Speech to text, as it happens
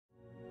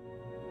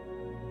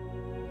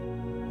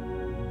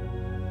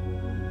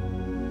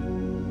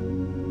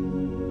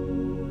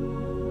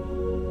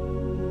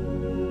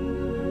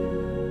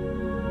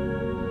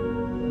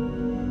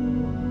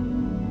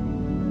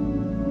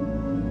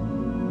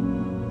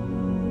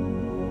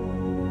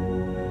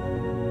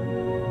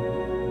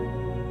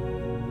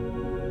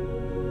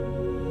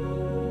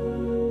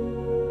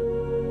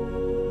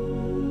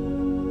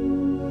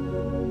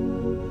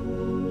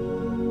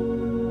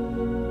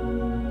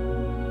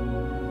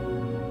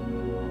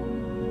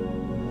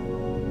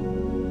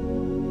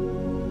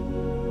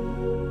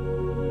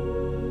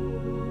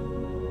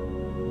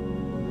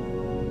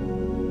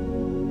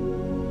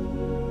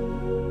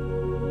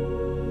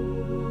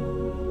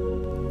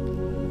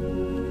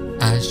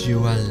as you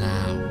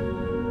allow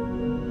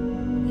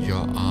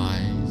your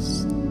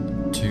eyes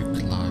to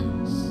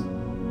close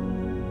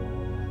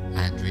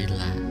and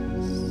relax.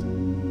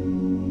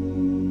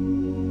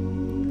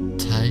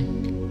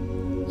 Take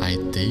a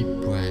deep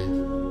breath,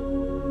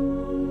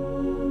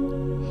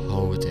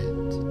 hold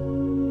it,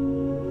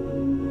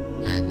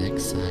 and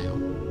exhale.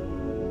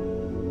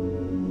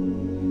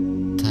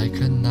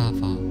 Take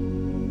another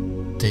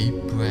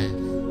deep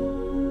breath,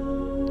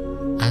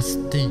 as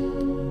deep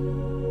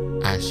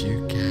as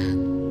you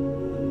can.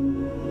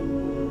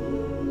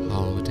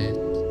 Hold it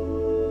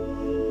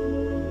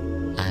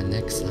and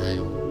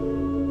exhale.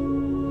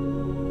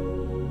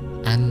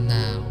 And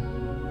now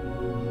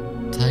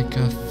take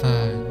a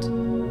third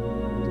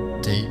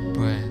deep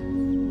breath.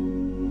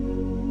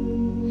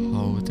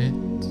 Hold it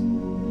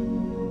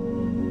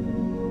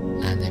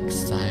and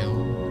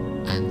exhale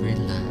and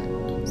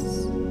relax.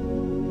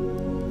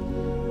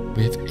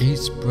 With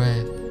each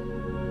breath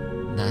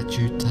that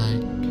you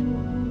take,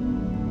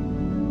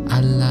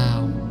 allow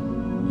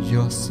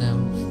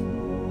yourself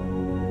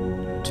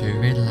to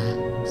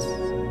relax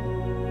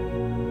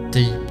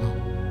deeper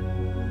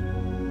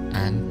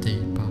and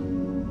deeper.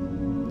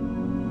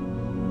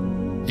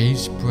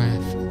 Each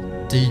breath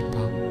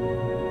deeper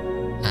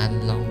and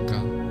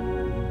longer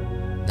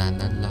than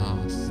the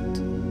last.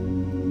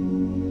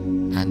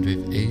 And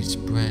with each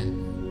breath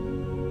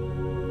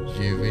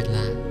you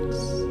relax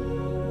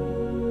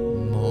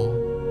more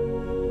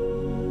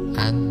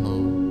and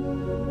more.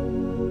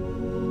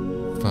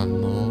 The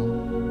more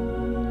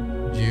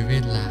you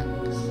relax,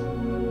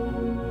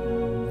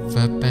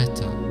 the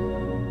better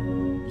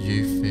you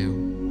feel.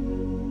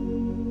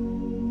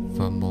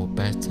 The more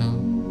better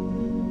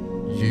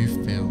you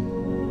feel,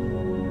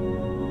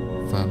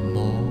 the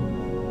more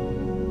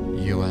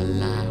you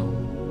allow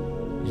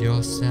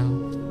yourself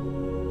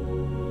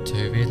to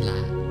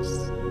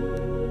relax.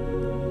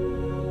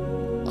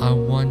 I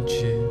want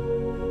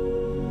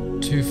you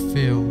to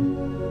feel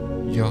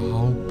your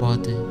whole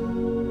body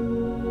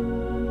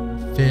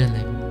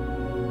feeling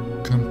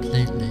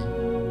completely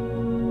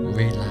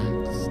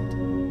relaxed,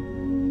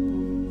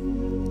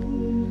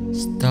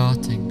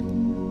 starting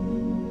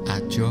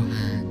at your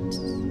hands.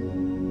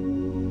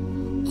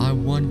 I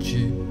want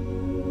you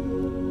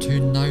to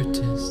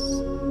notice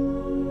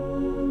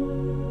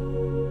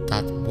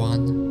that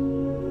one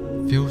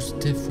feels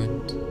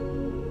different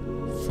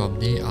from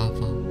the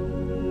other,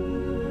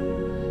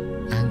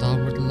 and I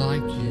would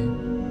like you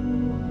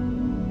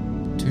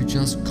to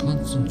just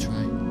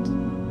concentrate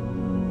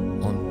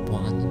on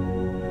one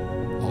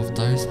of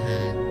those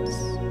hands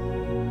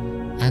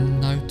and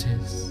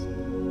notice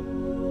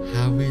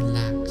how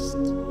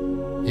relaxed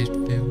it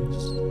feels.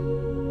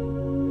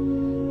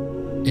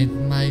 It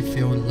may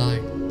feel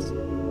light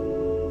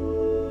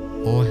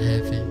or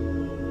heavy.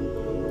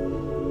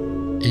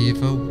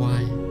 Either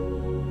way,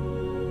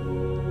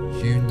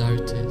 you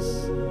notice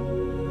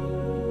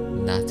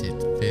that it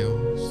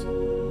feels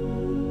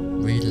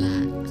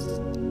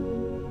relaxed.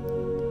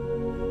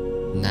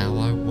 Now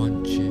I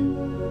want you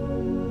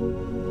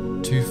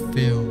to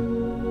feel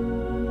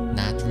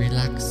that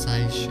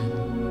relaxation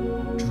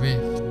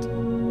drift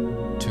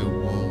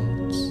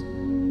towards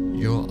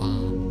your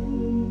arm,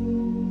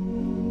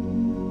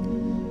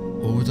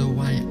 all the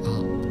way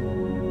up,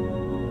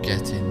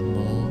 getting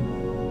more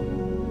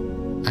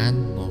and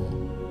more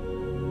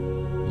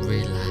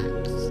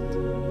relaxed.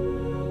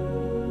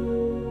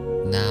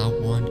 Now I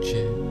want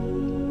you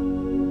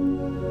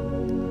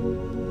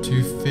to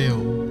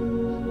feel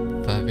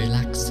the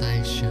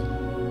relaxation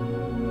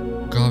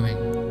going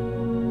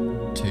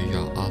to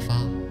your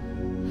other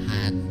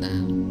hand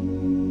now,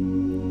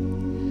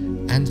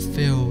 and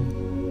feel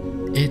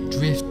it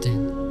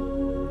drifting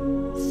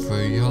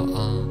through your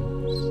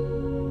arms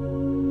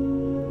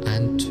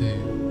and to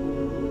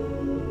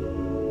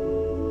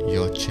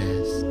your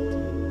chest,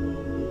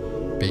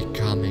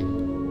 becoming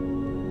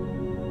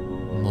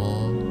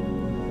more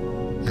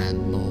and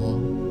more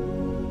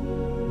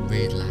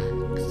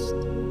relaxed.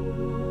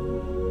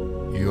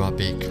 You are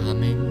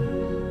becoming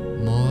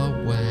more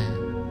aware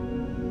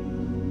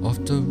of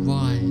the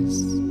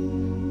rise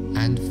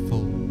and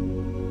fall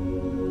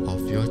of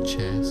your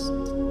chest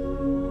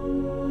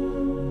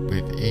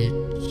with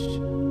each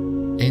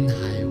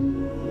inhale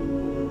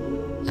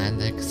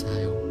and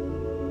exhale,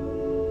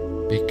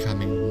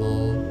 becoming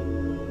more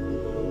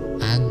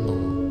and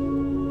more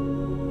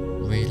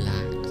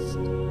relaxed.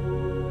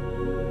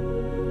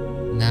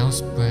 Now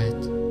spread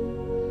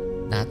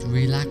that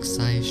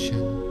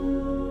relaxation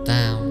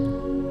down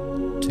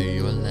to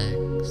your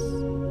legs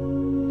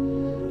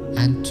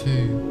and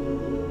to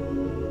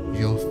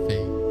your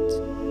feet,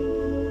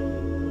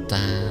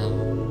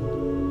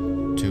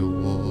 down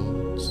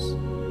towards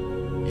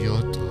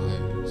your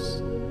toes,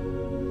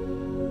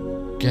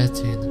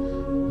 getting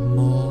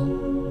more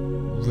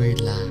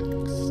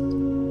relaxed,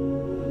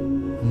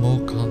 more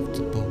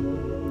comfortable.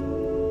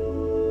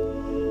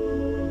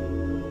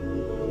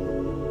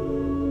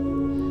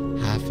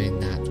 Having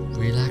that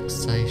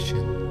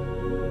relaxation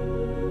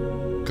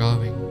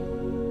going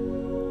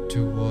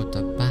toward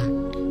the back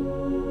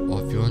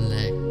of your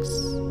legs,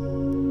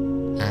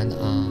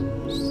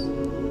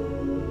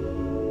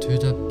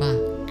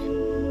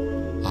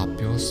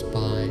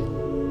 spine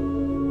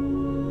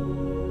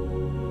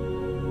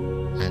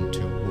and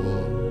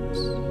towards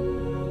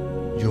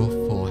your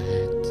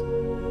forehead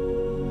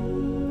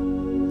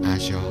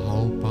as your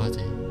whole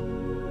body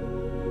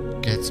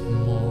gets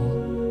more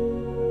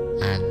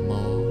and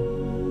more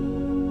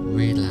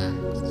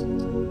relaxed,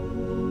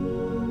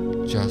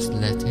 just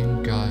letting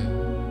go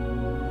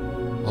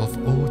of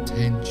all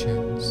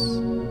tensions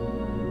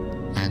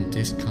and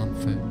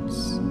discomforts,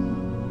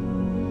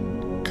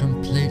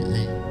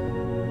 completely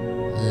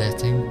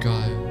letting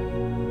go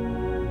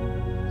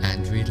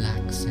and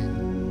relaxing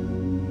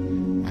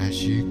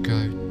as you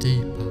go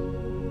deeper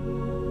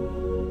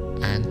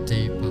and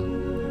deeper,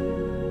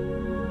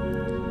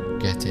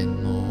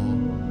 getting more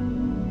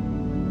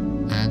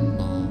and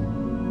more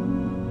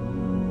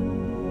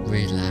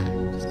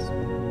relaxed,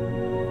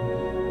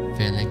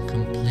 feeling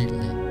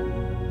completely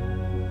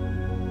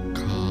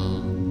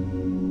calm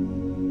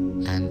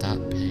and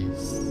at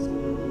peace.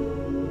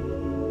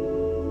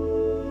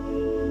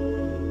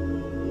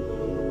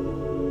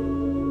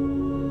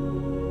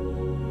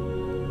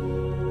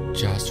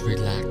 Just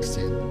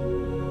relaxing,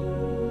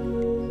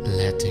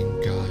 letting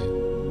go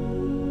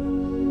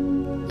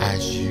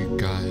as you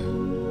go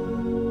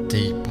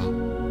deeper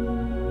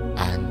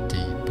and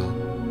deeper.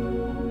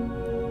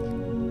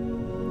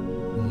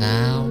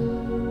 Now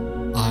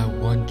I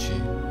want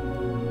you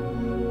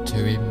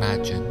to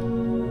imagine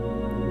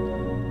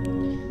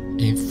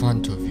in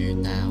front of you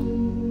now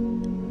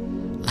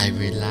a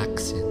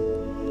relaxing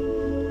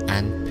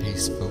and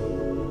peaceful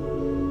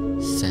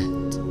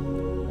set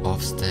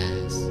of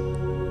stairs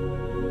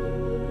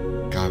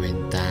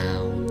going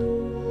down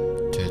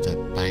to the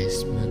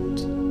basement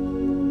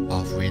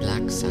of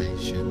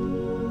relaxation.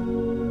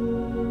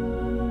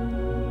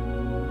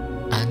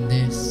 And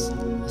this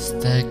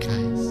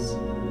staircase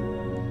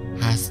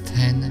has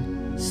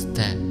 10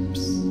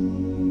 steps,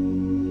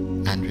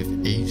 and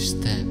with each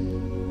step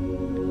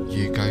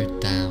you go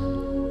down,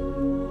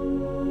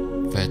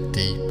 the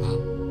deeper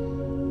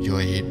your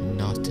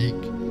hypnotic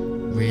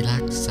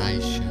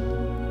relaxation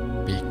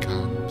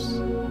becomes.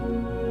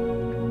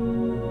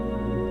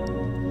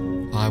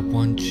 I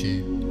want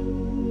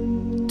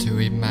you to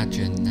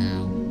imagine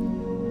now,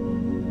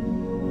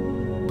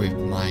 with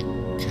my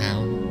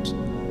count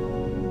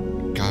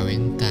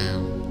going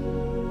down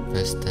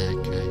the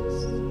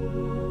staircase,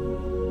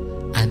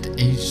 and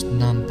each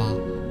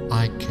number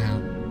I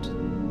count,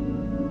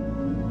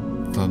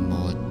 the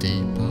more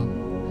deeper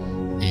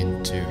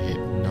into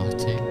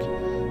hypnotic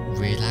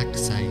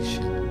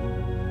relaxation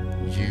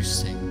you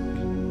sink,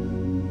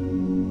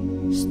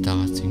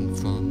 starting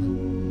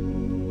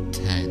from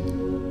 10,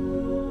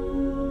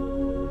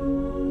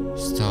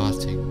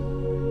 starting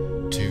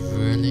to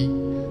really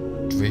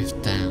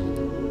drift down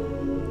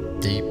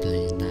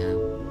deeply now,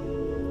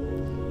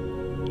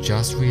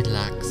 just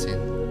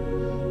relaxing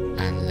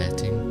and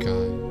letting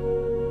go.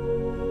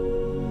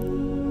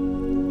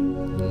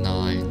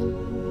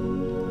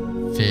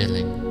 9,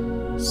 feeling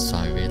so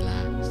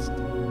relaxed,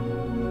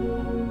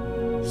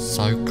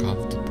 so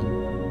comfortable,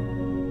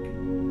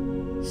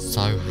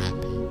 so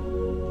happy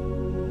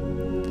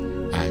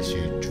as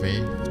you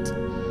drift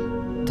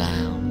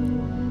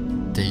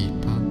down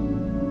deeper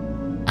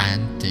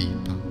and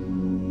deeper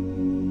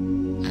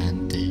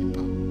and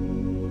deeper.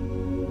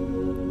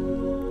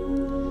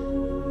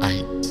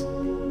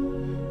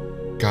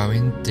 8,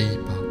 going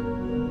deeper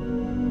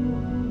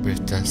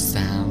with the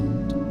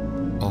sound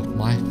of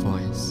my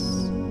voice.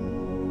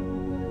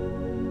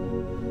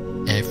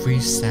 Every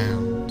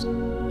sound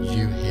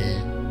you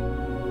hear,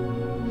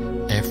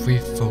 every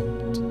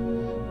thought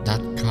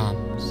that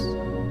comes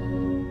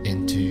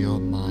into your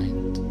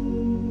mind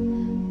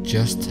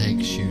just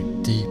takes you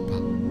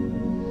deeper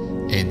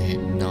in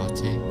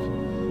hypnotic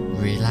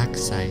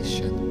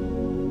relaxation.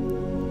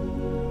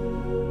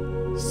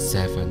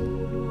 7,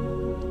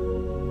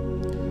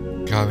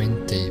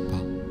 going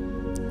deeper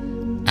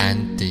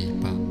and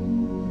deeper,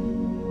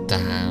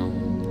 down,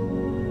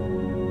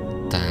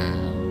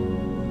 down,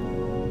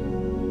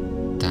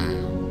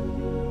 down,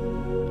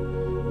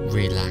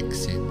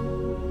 relaxing,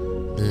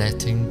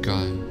 letting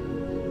go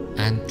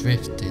and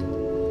drifting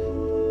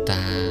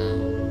down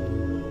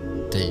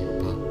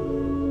deeper.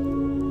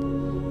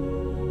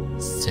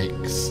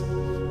 6,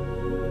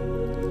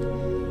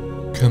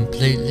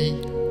 completely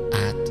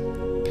at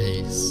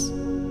peace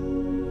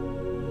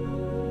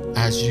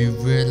as you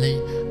really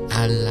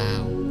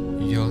allow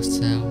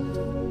yourself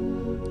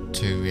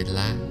to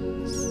relax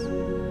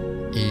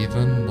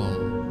even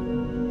more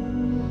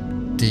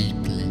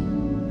deeply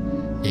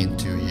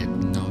into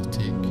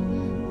hypnotic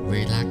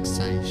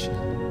relaxation.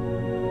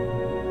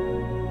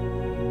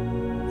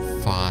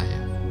 5,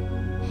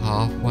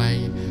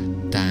 halfway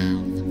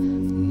down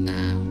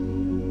now,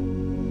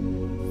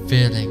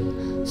 feeling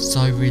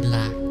so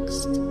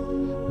relaxed,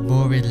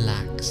 more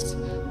relaxed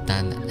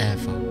than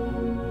ever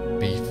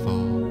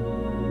before,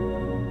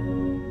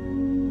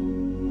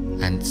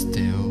 and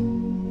still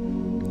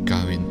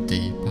going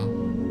deeper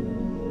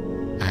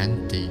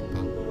and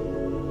deeper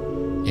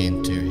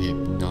into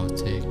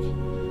hypnotic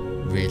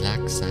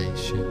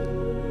relaxation.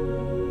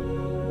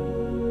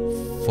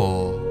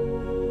 4.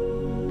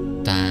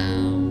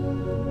 Down,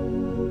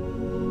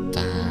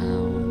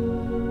 down,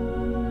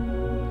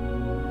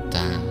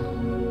 down,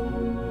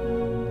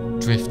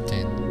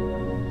 drifting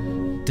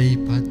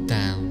deeper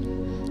down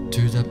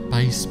to the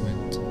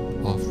basement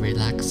of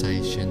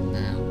relaxation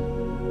now.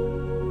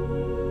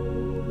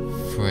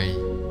 3.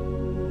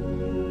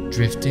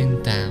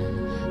 Drifting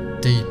down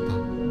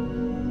deeper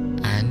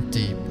and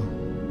deeper,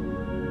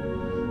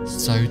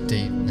 so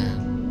deep now,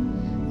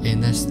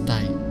 in a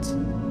state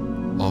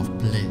of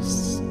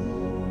bliss,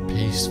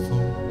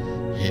 peaceful,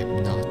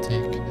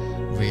 hypnotic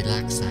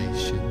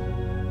relaxation.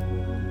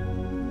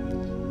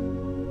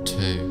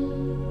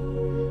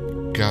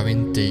 2.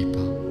 Going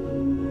deeper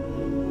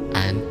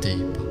and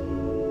deeper,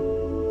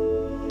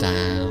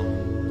 down,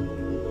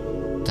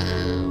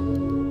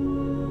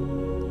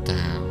 down,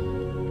 down,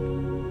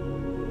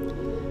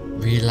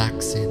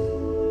 relaxing,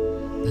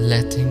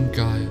 letting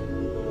go,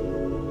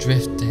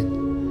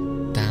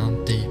 drifting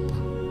down deeper.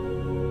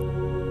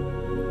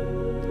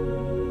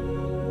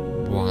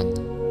 1.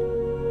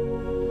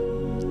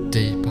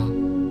 Deeper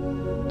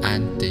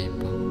and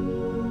deeper,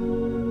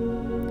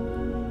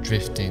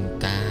 drifting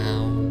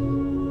down,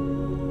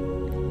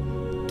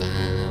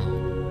 down,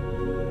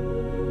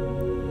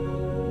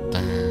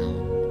 down.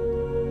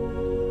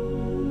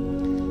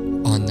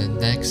 On the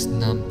next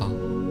number,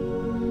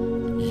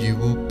 you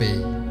will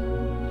be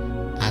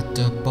at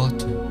the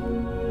bottom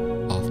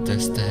of the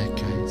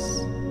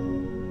staircase,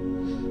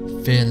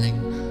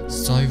 feeling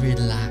so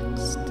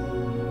relaxed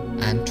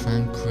and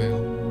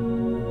tranquil.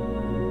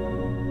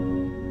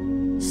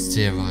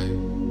 0.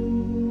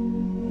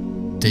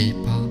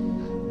 Deeper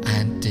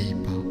and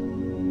deeper.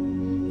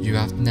 You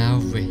have now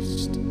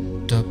reached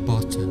the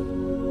bottom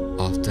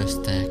of the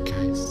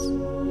staircase,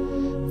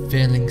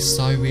 feeling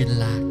so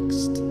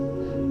relaxed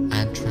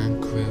and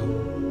tranquil,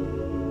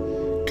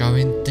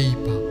 going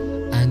deeper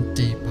and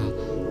deeper,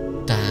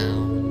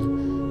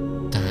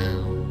 down,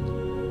 down,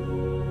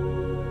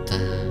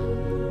 down,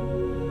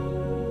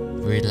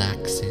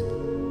 relaxing,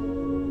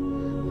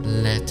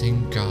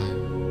 letting go,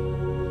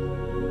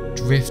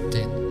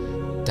 drifting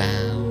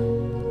down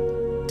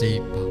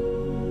deeper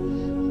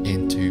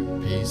into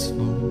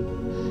peaceful,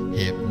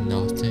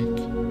 hypnotic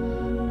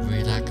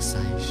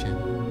relaxation,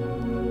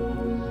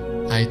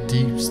 a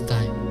deep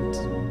state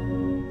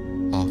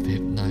of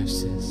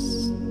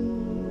hypnosis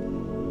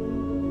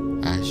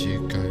as you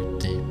go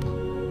deeper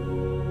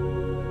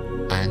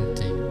and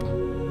deeper.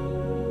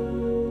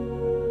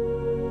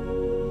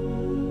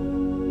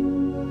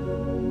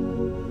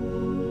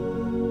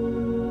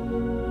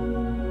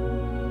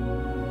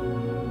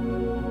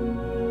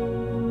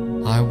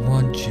 I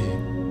want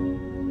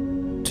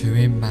you to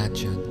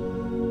imagine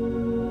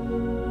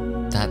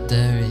that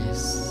there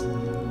is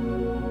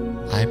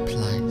a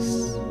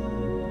place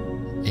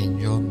in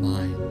your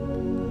mind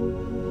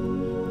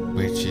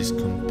which is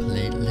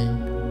completely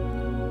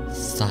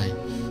safe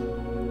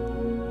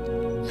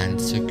and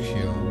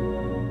secure.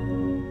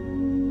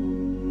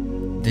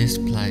 This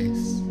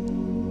place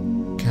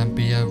can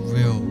be a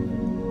real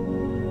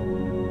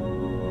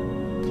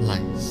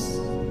place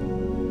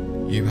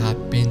you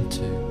have been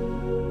to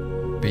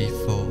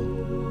before,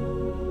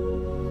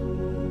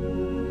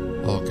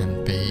 or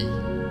can be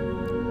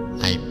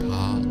a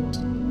part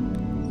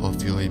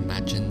of your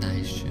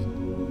imagination.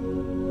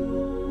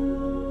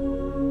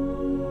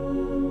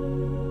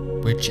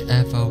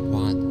 Whichever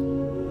one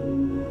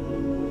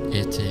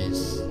it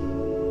is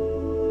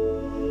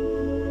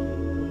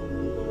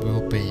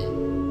will be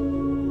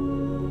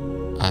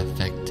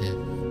effective.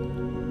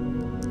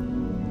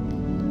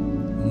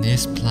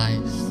 This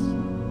place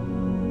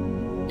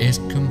is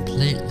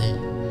completely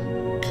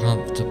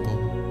comfortable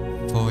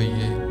for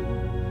you,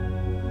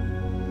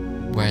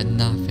 where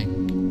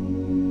nothing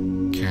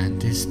can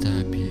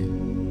disturb you.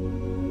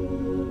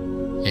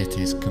 It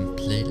is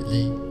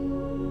completely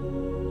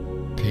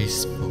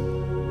peaceful,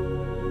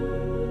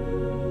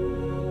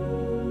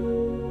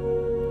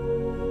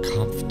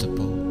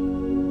 comfortable,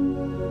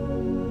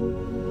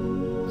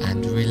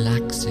 and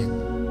relaxing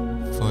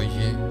for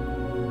you.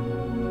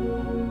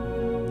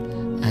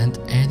 And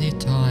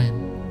anytime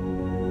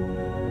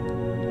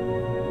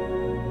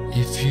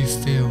if you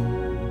feel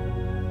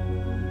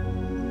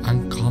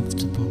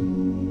uncomfortable,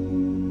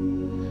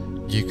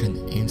 you can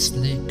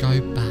instantly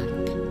go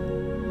back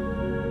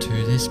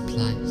to this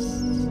place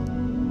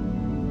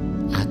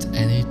at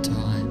any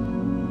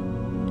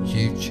time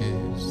you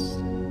choose.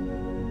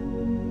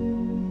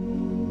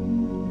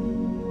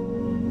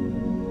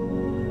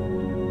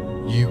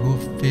 You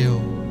will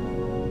feel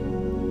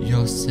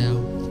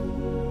yourself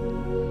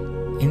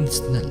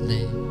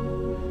instantly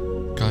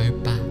go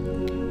back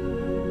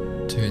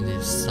to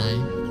this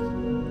safe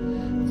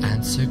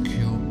and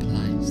secure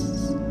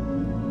place.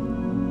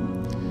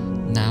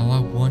 Now I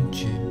want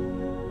you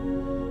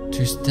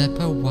to step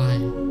away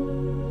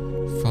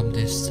from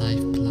this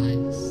safe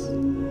place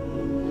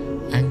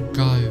and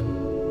go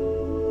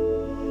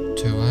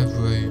to a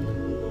room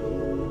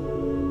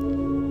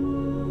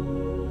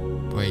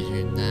where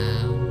you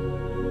now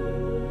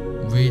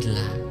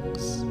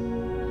relax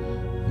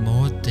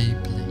more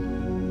deeply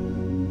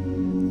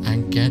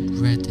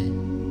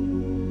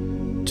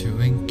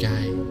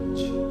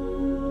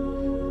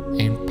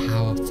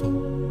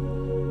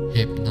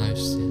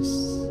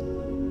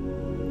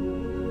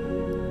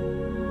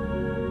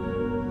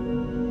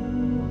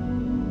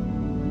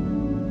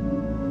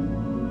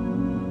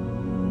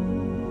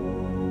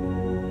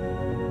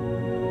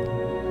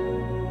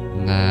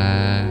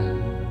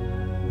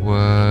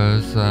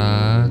was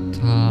a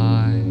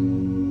time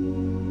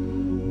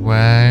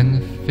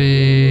when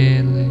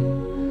feeling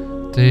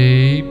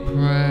depression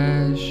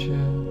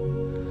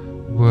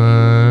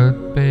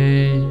would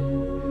be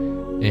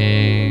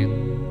in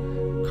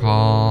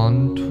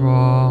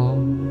control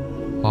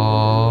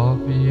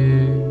of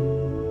you,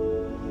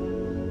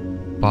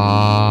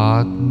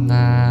 but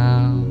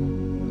now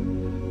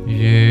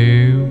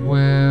you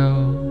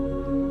will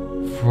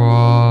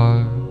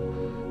throw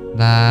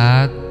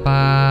that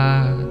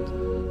bad,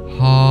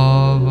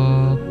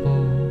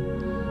 horrible,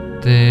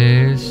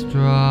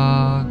 destructive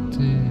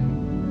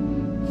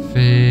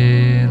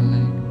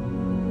feeling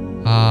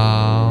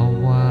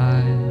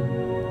away.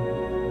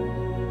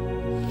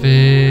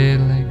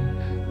 Feeling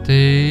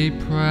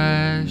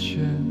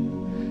depression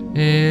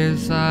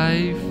is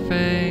a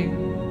thing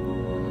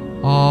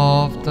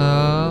of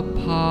the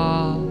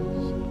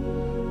past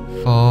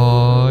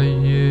for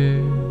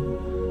you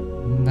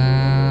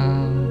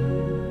now.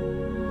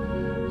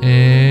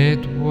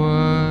 It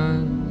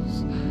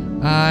was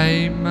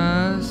a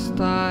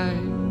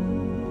mistake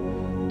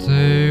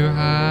to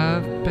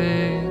have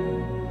been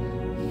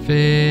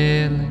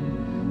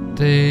feeling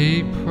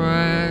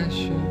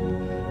depression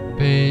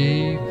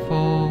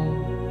before,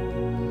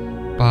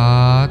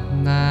 but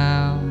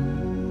now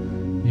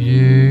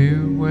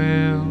you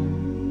will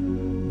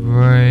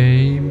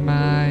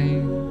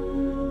remain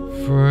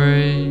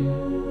free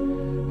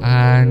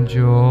and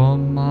your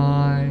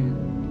mind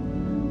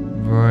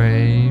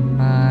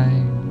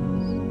remains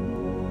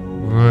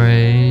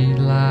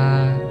relaxed,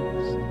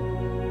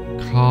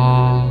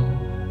 calm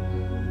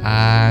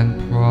and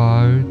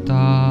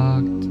productive.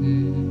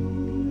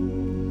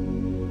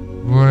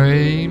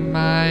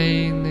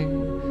 Remaining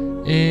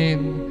in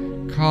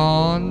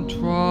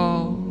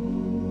control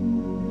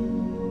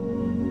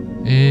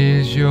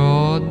is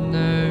your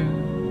new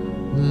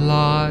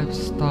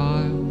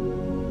lifestyle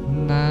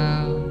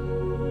now.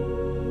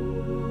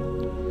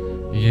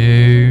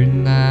 You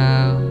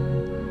now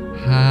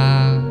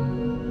have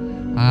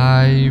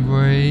a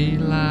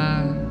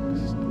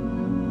relaxed,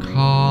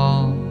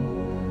 calm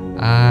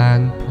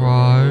and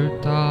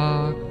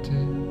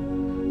productive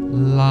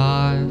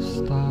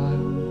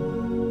lifestyle.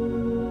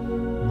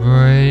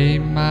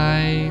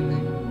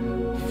 Remaining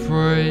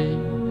free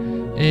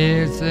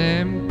is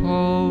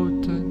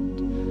important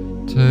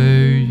to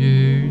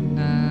you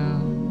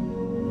now.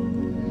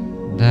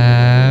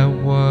 There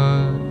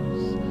was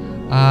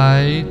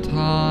a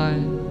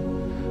time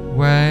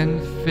when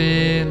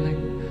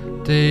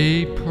feeling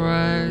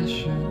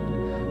depression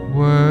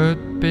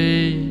would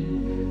be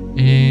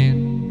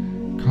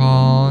in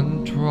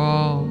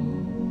control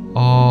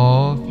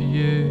of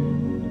you,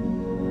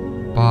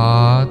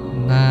 but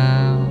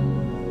now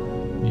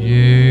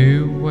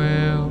you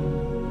will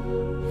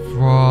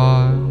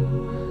throw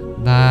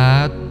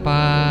that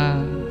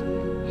bad,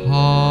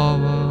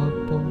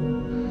 horrible,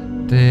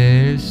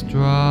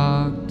 destructive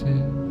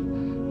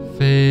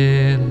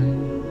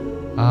feeling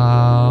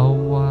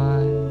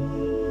away.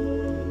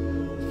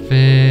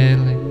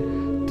 Feeling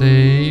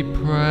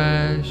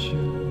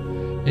depression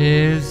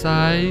is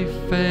a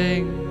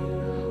thing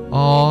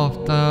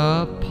of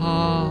the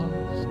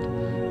past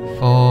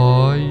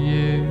for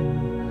you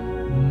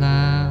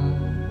now.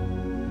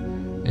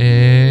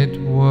 It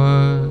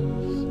was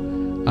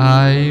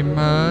a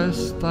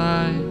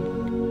mistake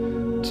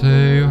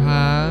to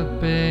have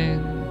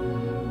been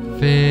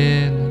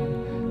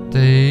feeling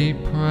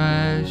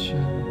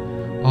depression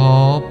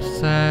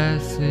obsessively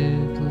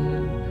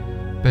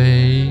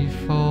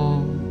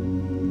before,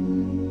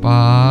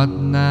 but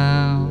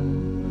now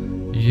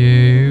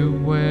you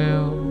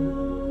will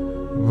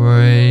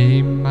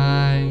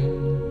remain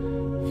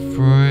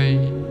free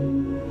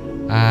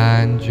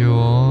and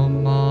your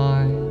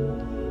mind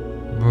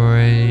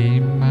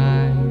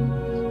remains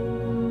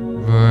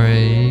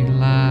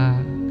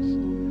relaxed,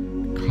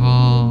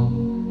 calm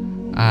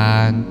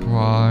and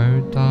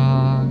productive.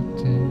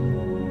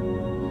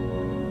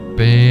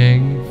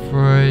 Being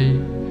free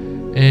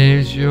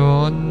is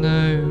your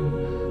new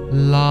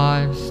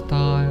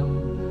lifestyle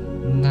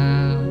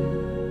now.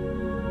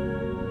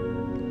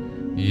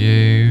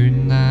 You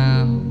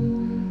now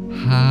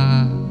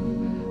have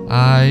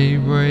a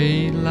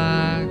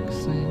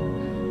relaxing,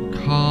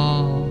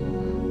 calm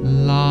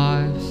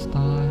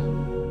lifestyle.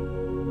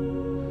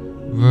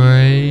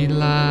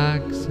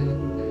 Relaxing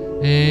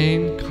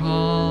in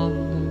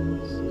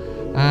calmness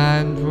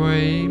and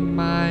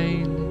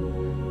remaining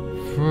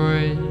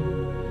free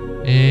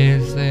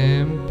is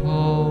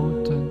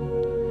important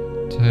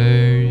to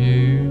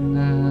you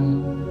now.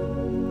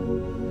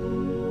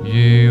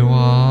 You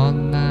are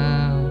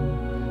now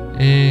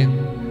in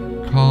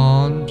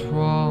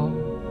control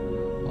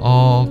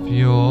of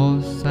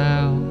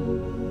yourself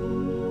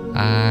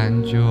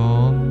and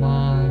your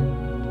mind.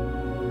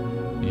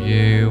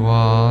 You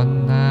are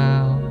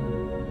now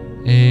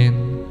in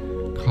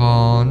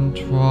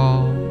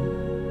control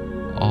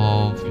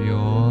of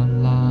your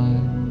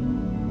life.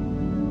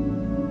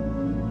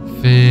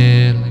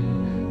 Feeling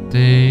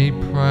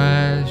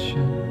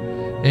depression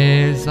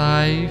is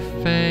a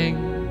thing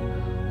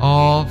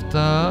of the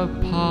the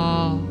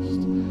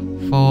past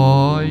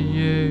for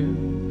you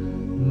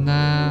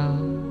now.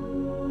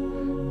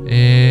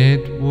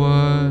 It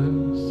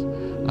was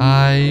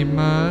a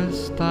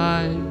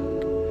mistake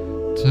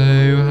to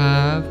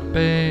have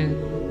been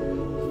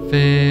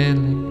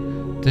feeling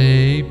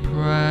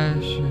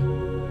depression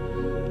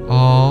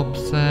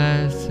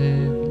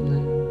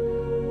obsessively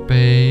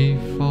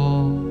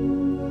before,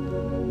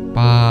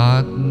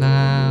 but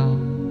now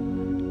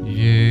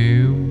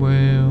you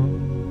will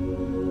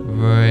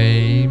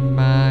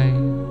remain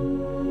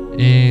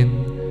in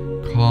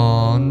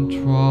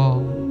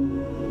control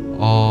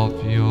of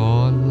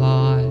your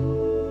life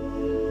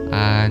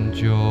and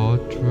your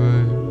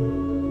true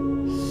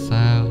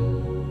self.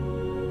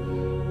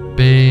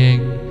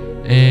 Being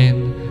in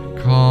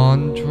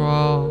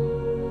control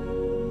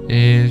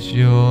is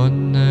your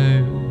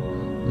new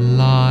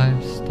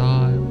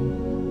lifestyle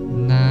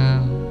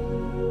now.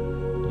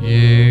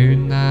 You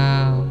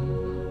now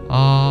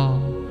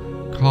are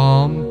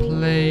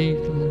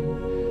completely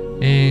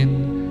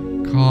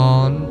in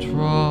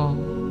control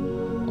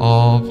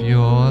of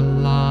your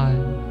life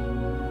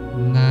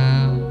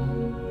now.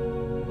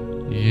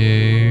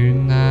 You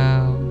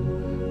now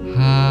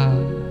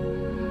have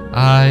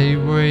a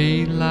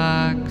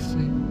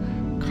relaxing,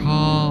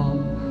 calm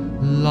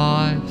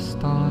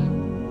lifestyle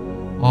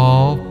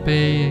of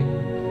being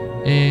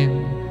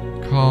in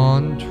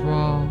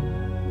control.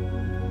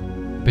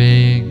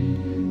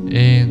 Being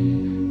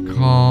in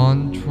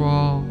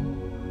control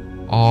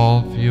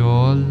of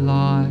your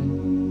life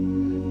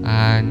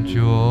and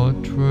your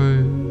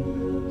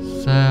true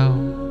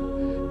self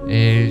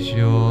is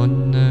your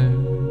new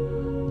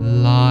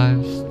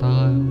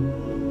lifestyle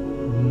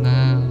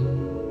now.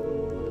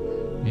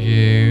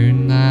 You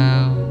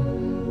now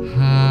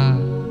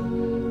have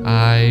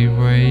a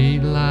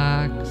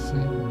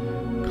relaxing,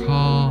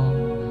 calm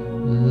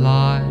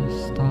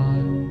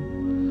lifestyle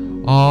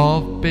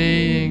of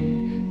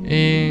being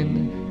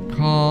in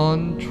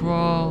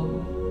control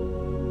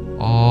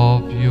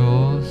of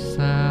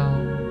yourself.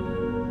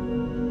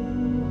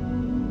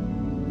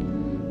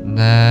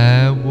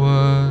 There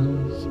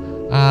was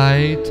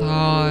a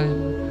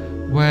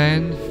time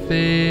when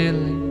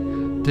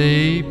feeling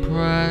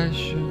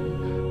depression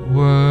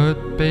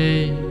would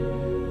be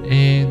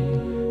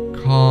in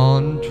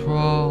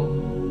control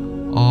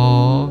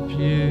of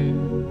you,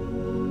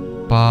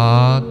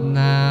 but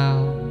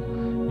now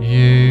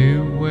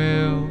you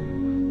will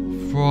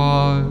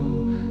throw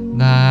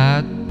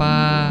that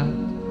bad,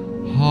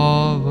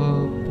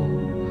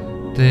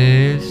 horrible,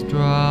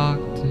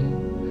 destructive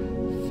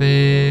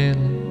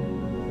feeling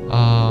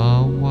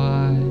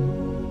away.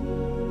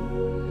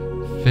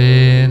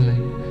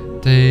 Feeling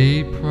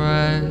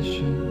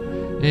depression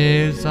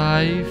is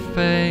a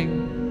thing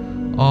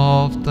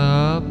of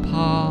the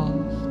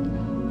past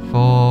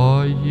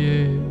for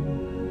you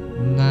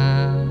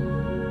now.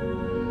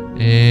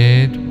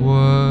 It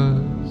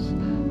was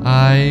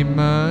a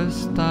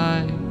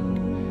mistake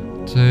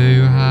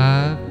to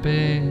have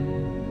been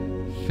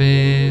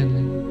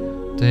feeling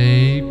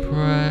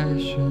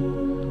depression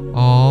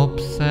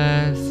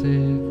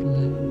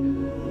obsessively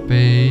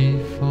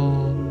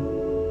before,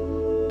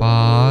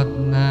 but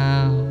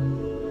now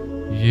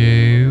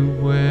you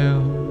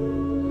will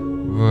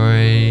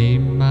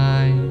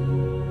remain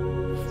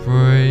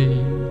free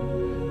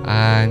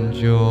and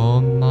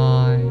your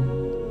mind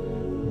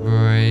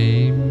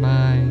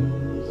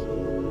remains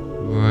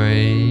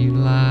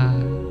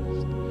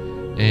relaxed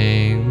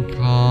in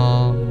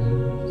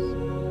calmness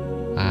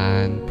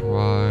and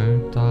productive.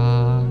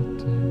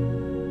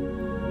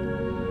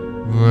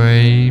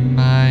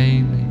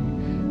 Remaining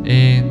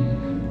in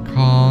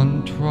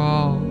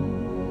control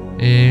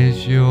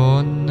is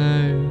your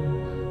new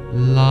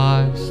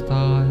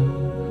lifestyle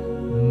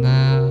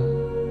now.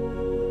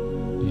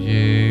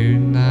 You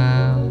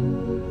now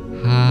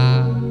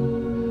have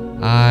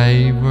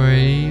a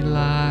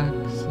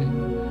relaxing,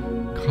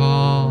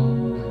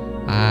 calm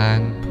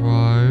and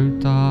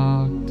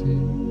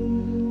productive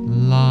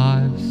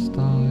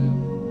lifestyle.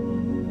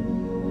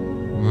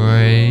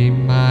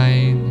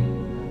 Remaining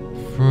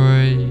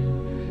free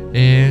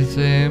is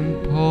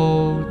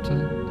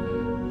important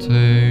to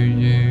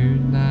you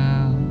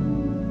now.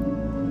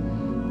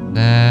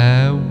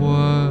 There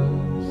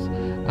was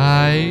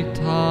a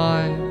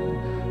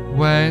time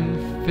when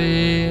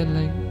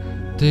feeling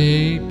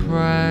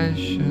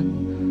depression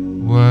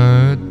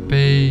would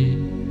be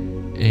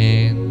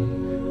in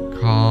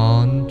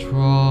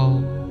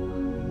control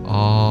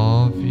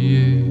of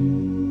you,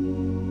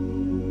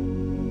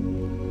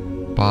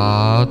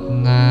 but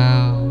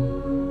now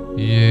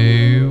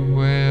you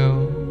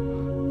will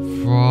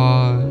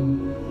throw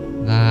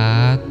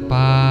that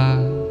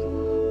bad,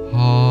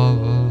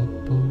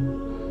 horrible,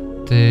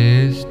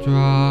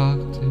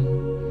 destructive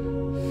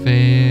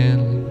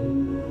feeling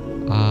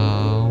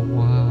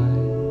away.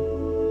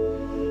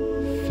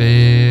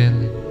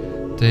 Feeling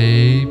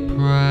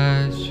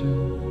depression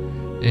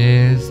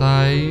is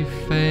a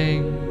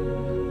thing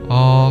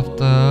of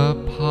the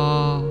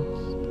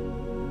past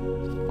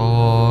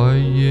for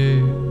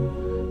you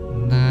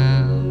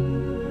now.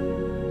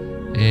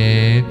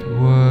 It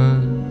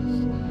was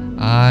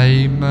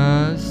a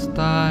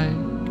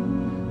mistake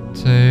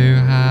to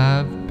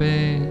have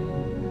been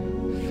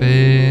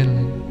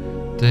feeling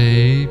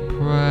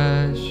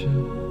depression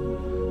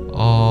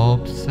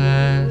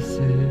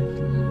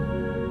obsessively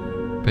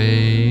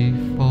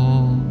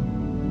before,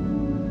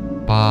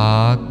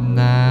 but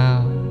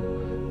now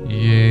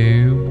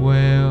you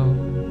will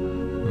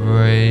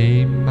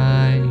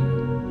remain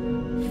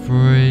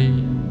free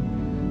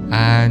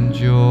and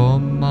your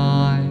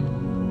mind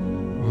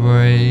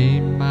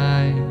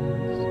remains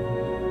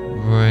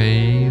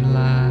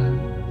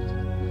relaxed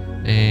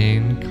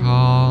in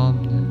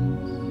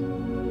calmness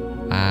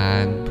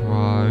and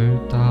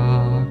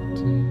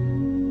productive.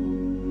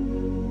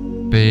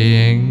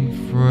 Being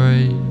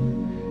free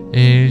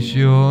is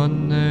your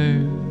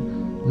new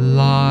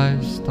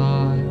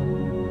lifestyle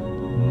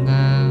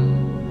now.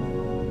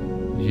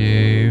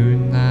 You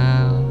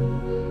now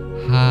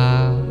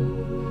have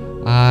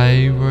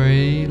a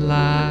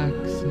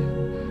relaxing,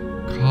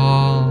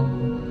 calm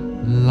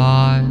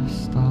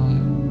lifestyle.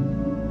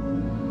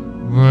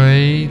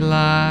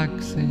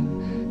 Relaxing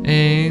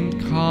in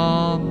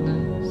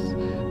calmness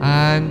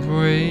and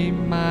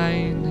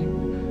remaining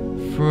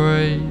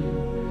free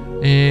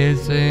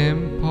is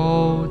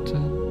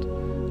important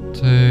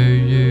to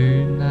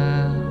you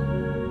now.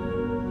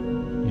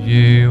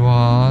 You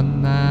are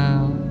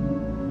now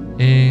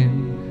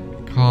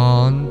in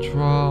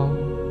control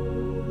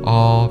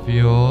of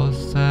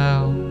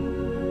yourself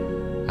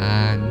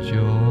and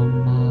your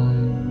mind.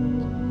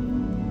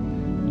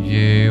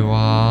 You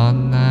are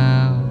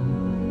now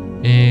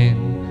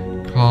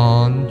in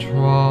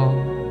control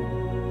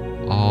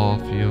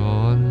of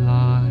your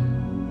life.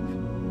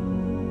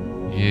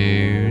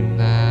 You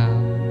now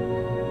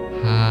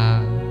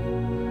have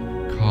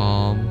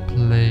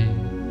complete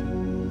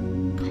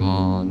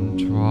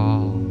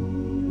control.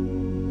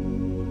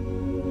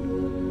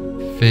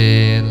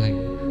 Feeling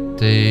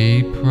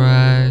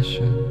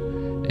depression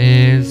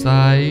is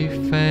a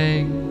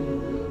thing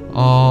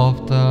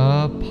of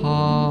the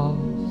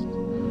past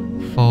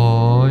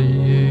for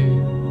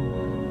you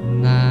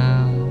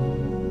now.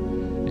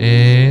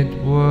 It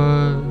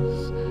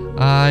was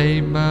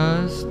a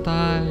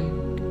mistake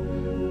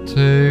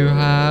to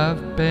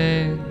have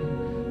been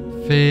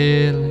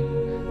feeling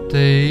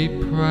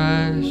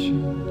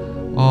depression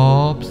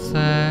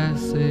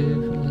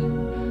obsessively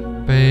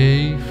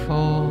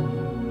before,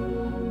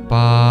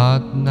 but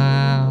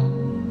now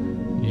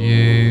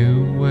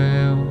you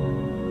will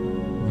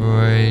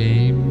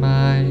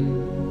remain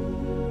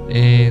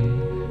in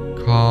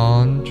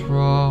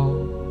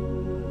control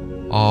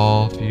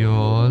of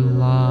your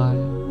life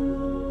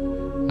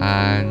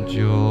and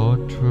your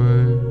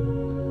true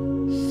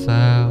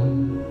self.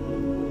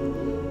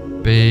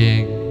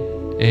 Being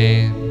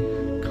in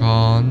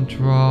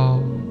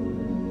control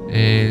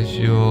is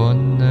your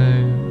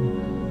new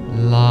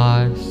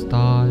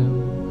lifestyle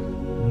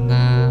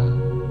now.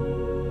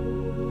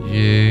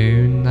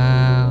 You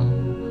now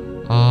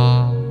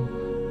are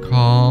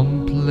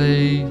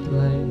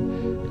completely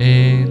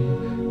in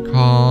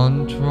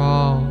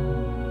control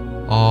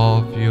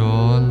of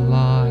your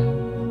life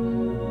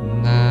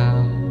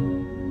now.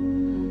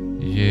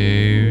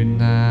 You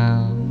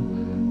now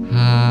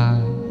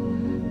have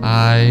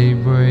a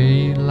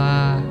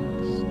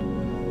relaxed,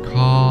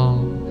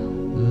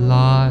 calm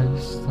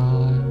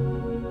lifestyle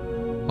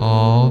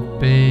of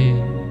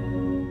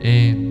being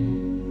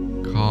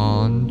in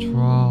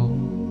control.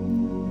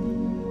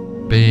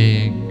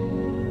 Being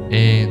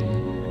in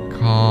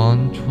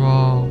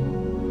control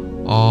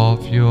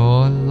of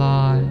your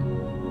life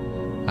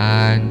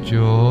and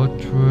your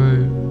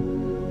true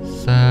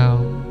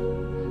self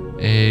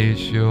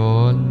is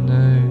your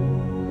new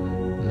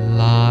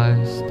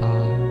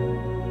lifestyle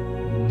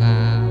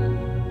now.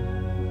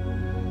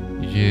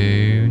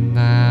 You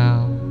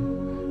now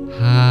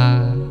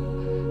have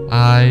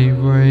a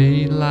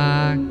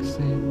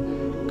relaxing,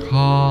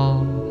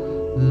 calm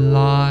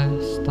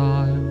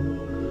lifestyle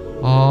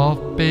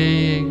of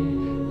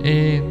being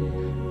in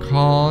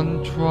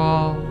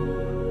control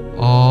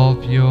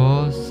of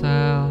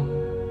yourself.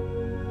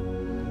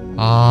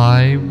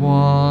 I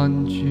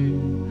want you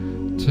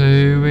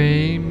to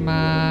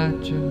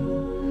imagine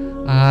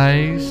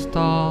a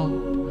stop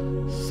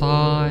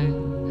sign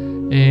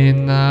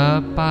in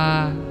the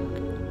back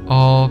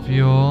of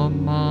your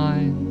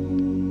mind.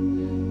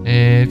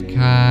 It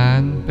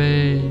can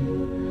be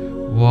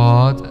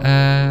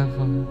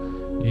whatever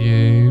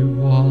you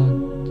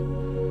want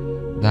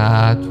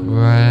that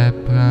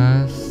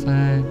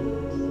represents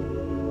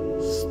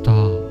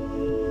stop.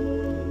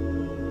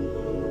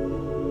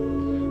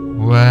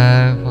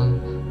 Whether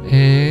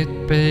it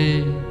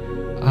be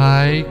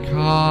a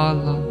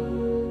color,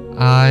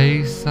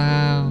 a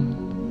sound,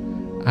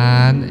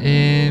 an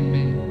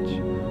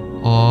image,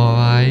 or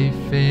a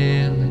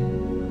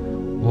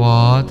feeling,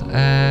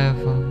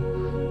 whatever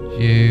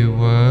you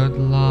would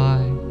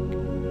like,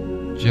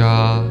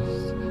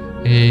 just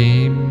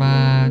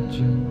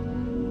imagine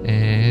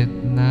it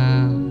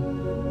now,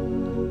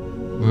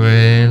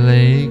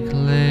 really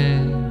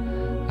clear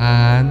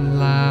and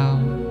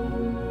loud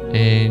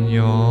in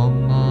your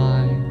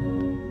mind.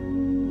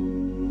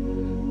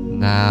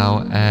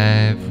 Now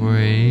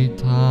every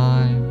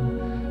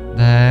time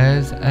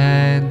there's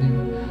any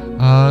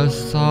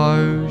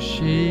association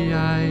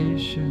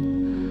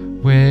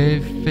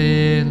with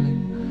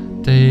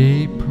feeling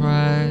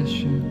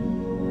depression,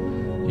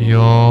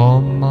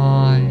 your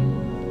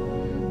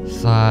mind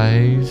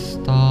says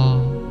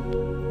stop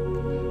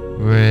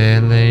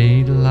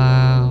really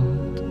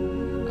loud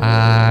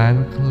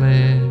and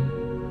clear.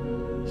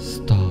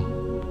 Stop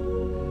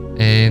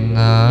in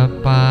the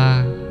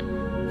back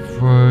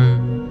through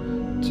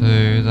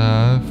to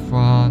the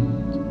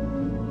front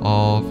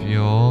of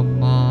your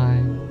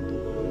mind.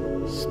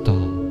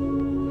 Stop,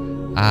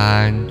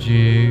 and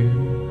you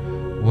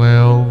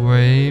will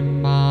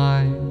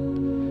remind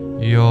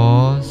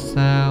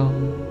yourself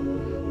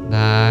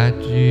that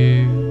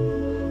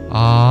you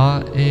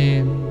are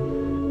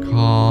in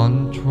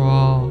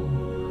control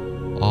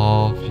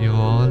of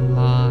your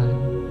life.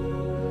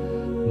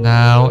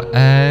 Now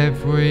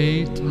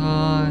every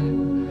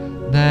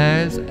time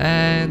there's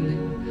any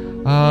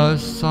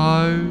association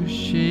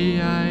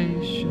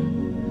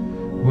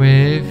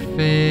with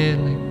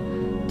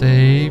feeling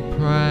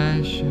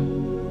depression,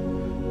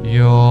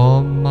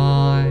 your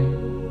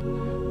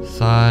mind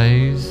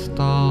says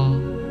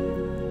stop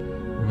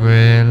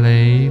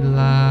really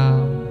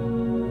loud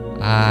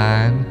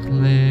and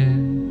clear.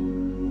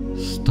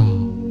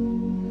 Stop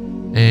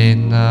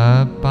in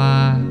the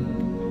back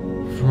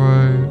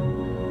through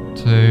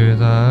to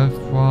the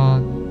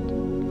front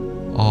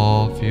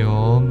of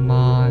your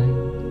mind.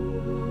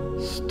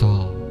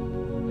 Stop,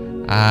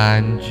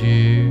 and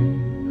you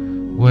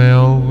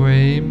will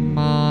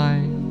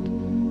remind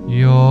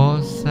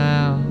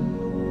yourself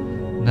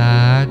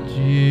that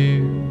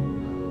you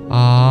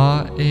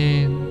are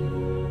in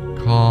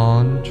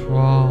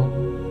control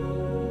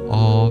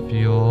of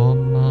your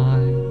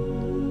mind.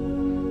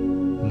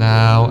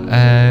 Now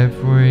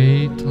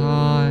every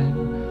time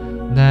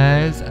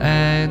there's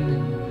any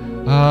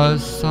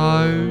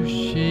association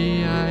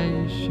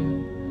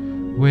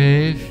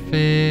with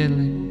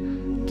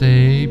feeling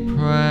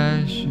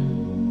depression,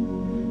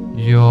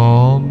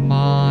 your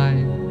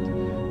mind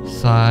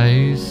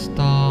says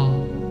stop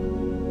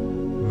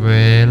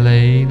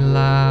really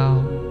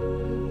loud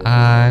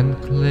and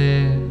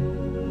clear.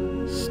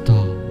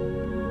 Stop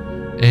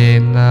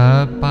in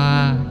the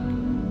back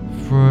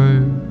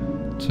through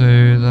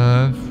to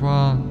the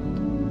front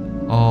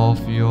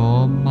of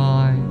your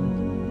mind.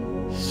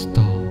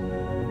 Stop,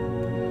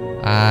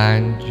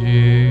 and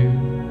you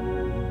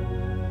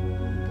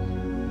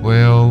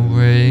will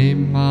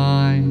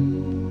remind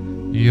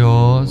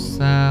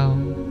yourself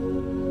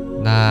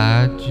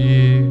that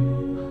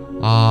you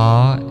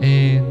are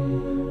in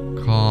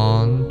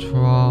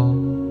control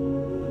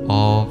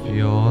of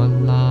your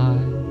life.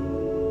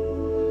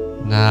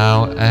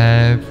 Now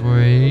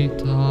every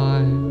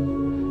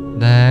time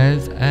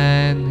there's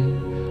any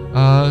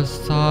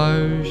association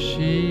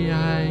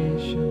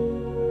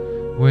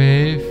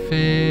with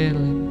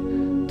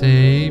feeling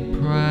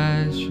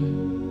depression,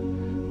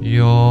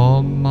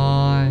 your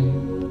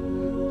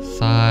mind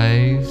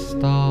says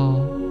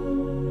stop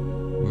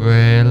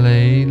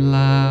really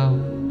loud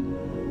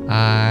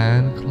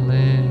and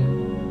clear.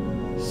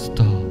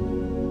 Stop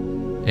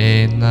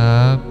in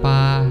the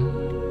back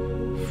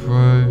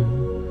through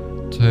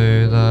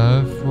to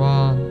the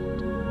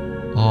front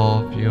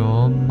of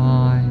your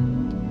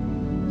mind.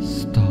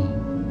 Stop,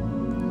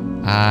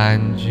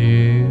 and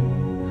you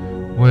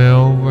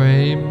will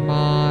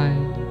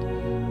remind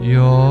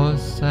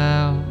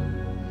yourself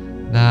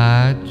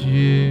that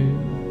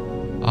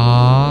you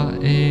are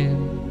in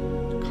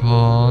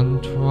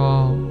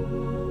control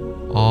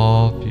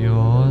of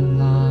your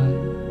life.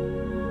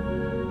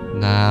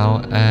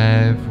 Now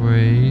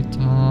every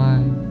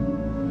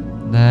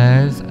time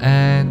there's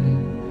any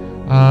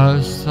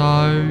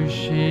association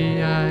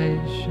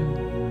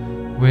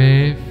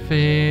with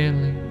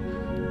feeling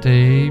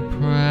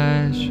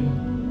depression,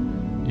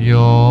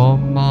 your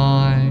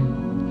mind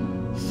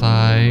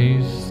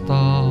says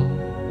stop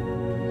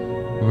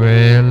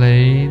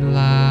really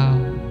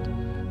loud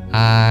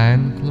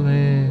and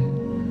clear.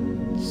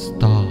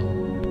 Stop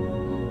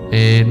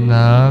in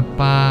the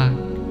back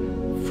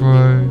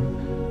through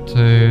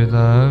to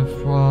the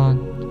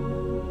front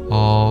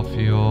of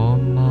your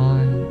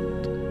mind.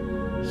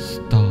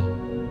 Stop,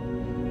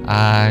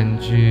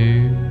 and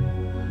you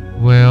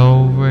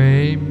will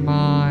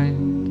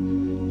remind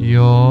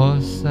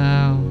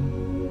yourself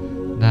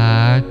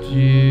that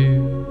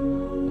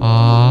you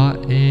are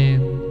in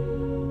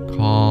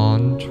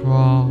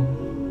control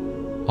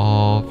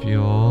of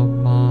your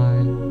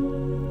mind.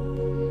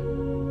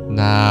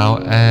 Now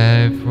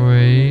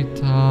every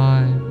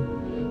time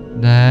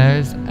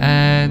there's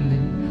any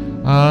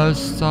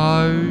association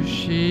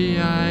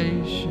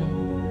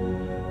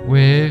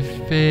with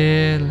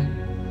feeling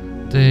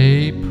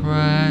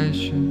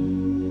depression,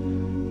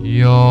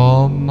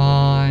 your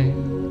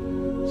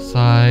mind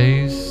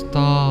says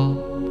stop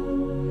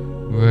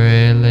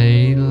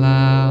really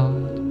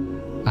loud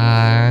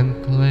and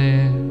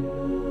clear.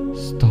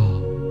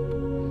 Stop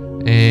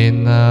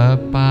in the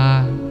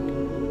back,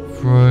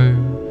 through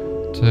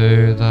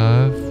to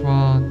the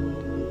front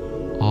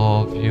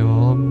of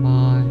your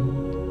mind.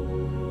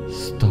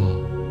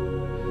 Stop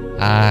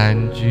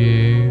and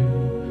you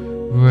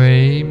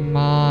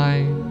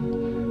remind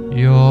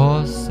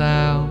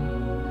yourself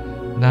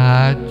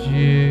that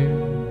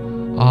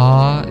you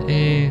are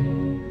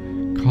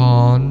in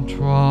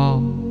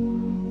control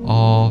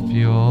of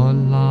your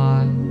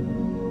life.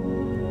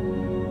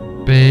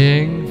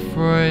 Being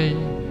free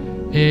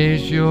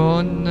is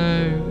your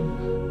new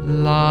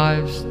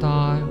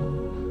lifestyle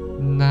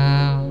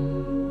now.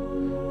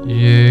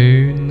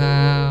 You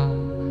now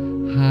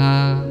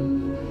have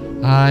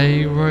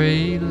a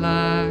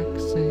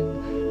relaxing,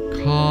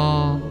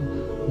 calm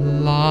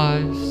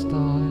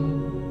lifestyle.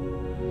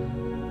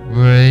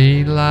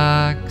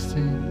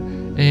 Relaxing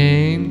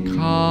in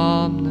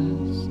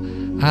calmness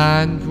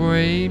and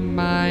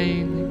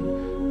remaining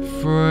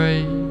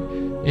free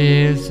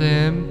is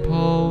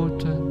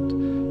important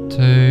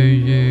to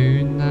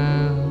you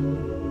now.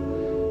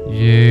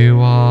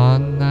 You are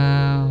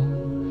now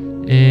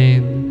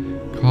in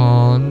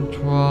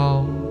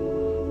control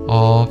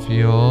of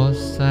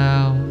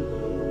yourself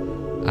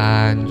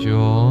and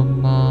your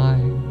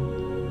mind.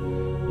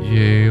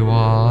 You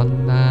are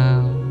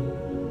now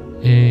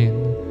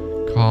in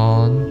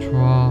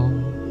control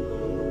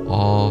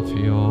of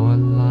your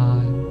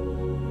life.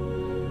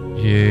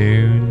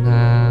 You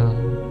now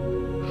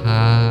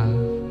have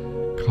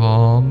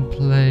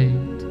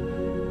complete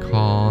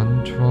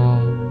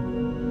control.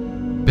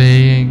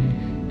 Being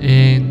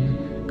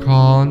in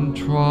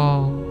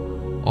control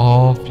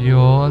of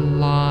your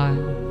life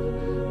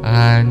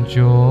and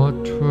your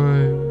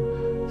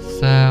true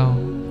self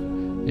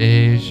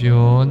is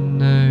your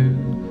new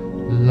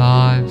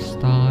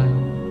lifestyle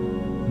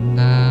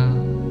now.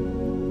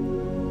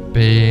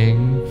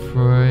 Being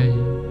free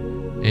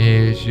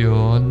is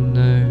your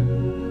new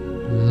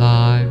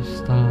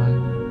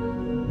lifestyle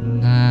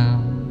now.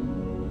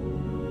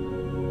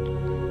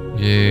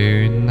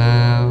 You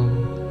now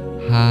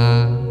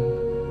have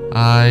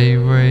a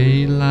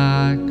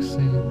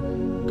relaxing,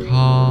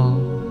 calm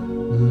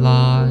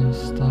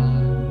lifestyle.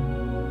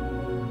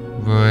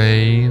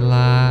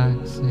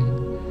 Relaxing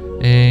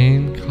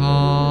in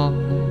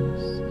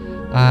calmness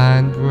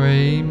and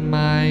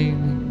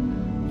remaining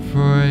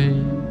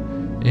free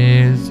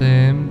is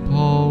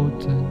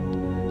important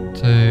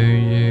to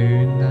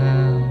you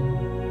now.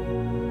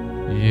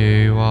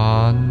 You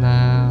are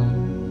now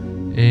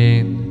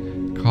in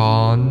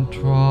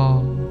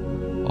control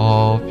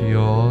of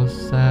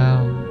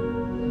yourself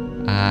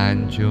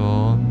and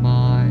your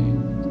mind.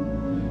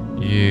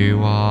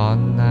 You are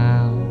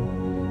now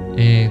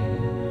in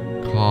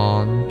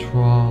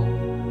control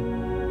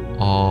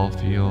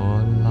of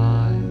your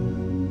life.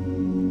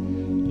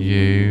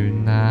 You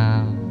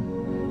now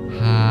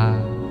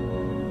have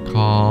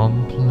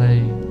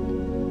complete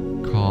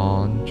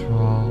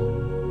control.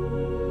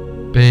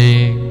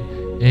 Being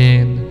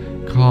in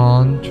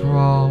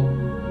control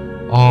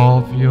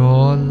of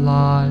your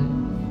life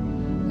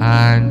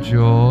and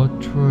your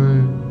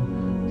true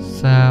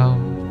self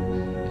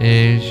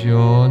is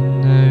your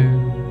new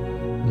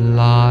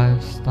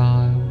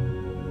lifestyle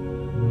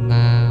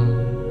now.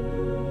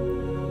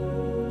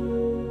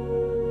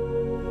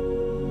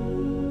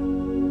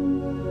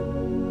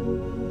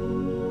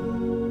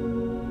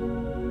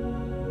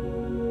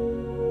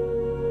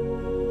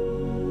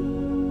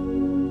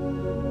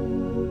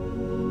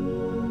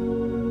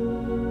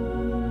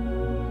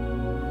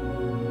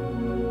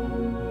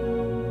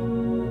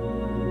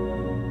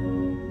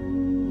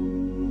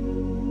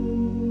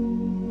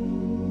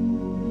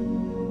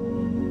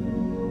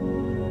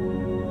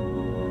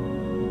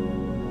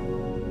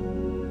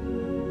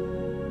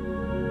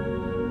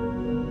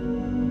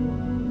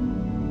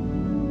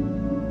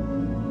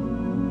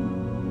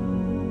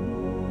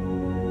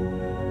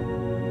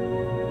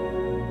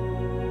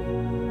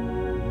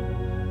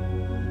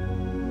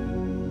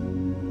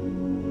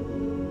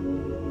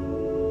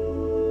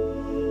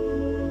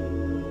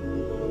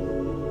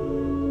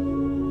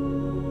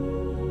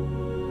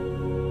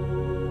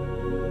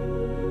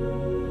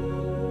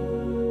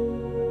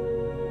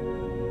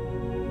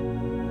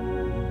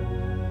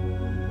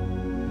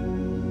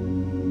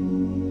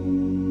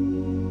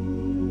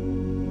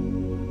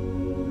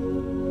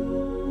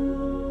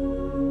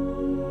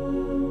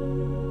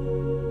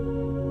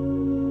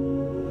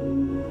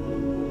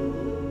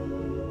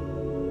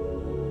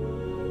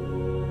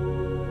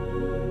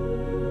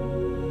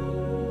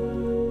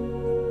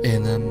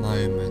 In a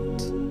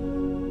moment,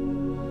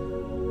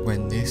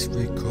 when this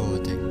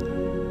recording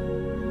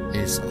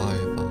is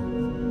over,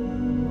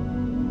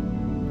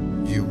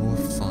 you will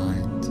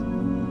find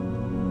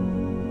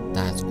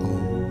that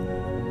all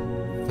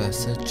the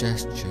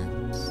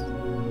suggestions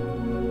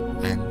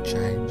and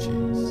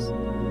changes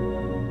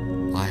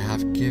I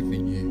have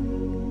given you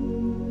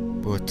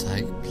will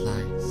take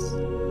place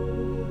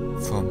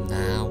from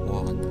now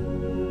on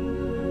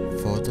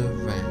for the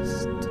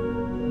rest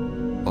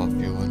of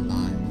your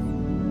life.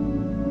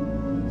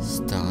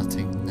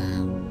 Starting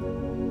now,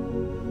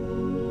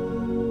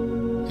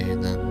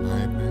 in a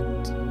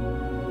moment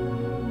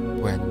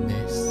when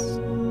this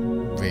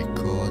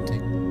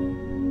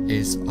recording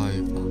is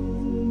over,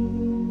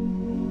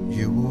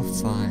 you will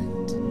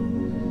find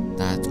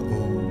that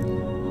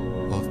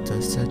all of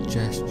the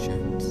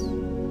suggestions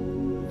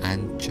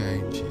and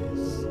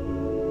changes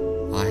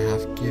I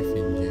have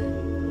given you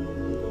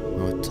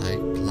will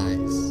take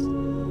place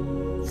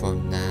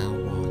from now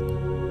on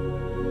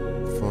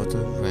for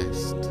the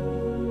rest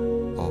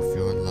of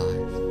your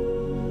life,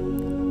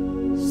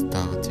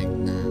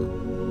 starting now.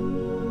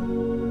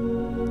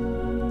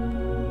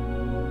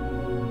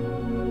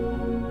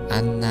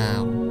 And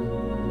now,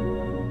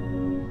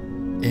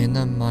 in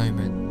a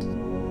moment,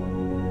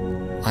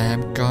 I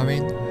am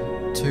going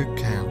to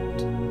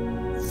count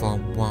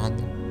from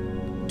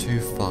 1 to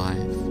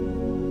 5.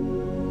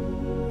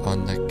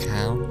 On the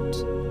count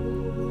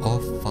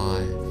of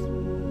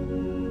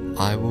 5,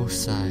 I will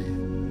say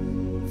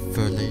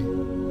fully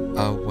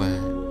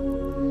aware,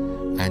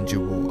 and you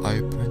will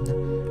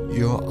open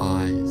your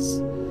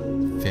eyes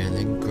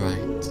feeling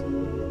great.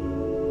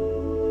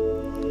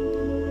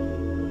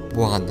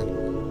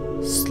 1.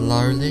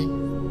 Slowly,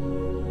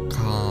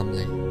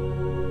 calmly,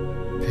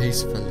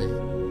 peacefully,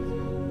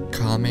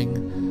 becoming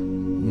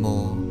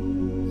more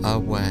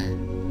aware.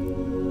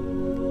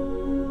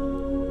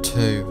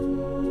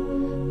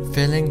 2.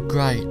 Feeling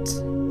great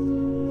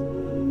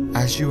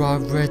as you are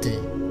ready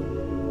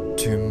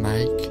to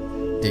make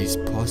these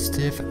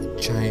positive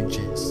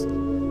changes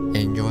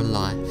in your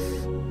life.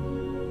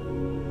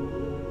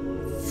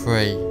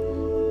 3.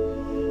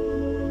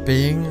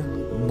 Being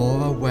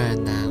more aware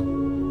now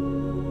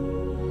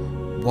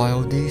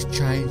while these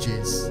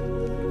changes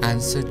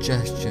and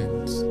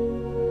suggestions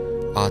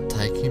are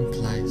taking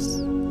place.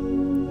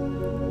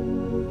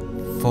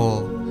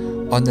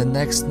 4. On the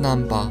next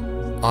number,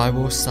 I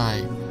will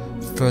say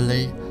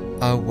fully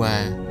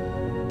aware,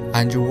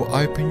 and you will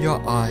open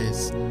your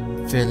eyes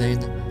feeling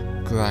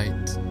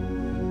great.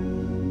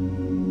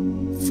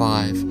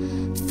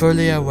 5.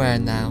 Fully aware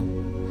now.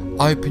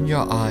 Open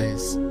your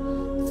eyes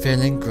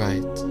feeling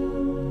great.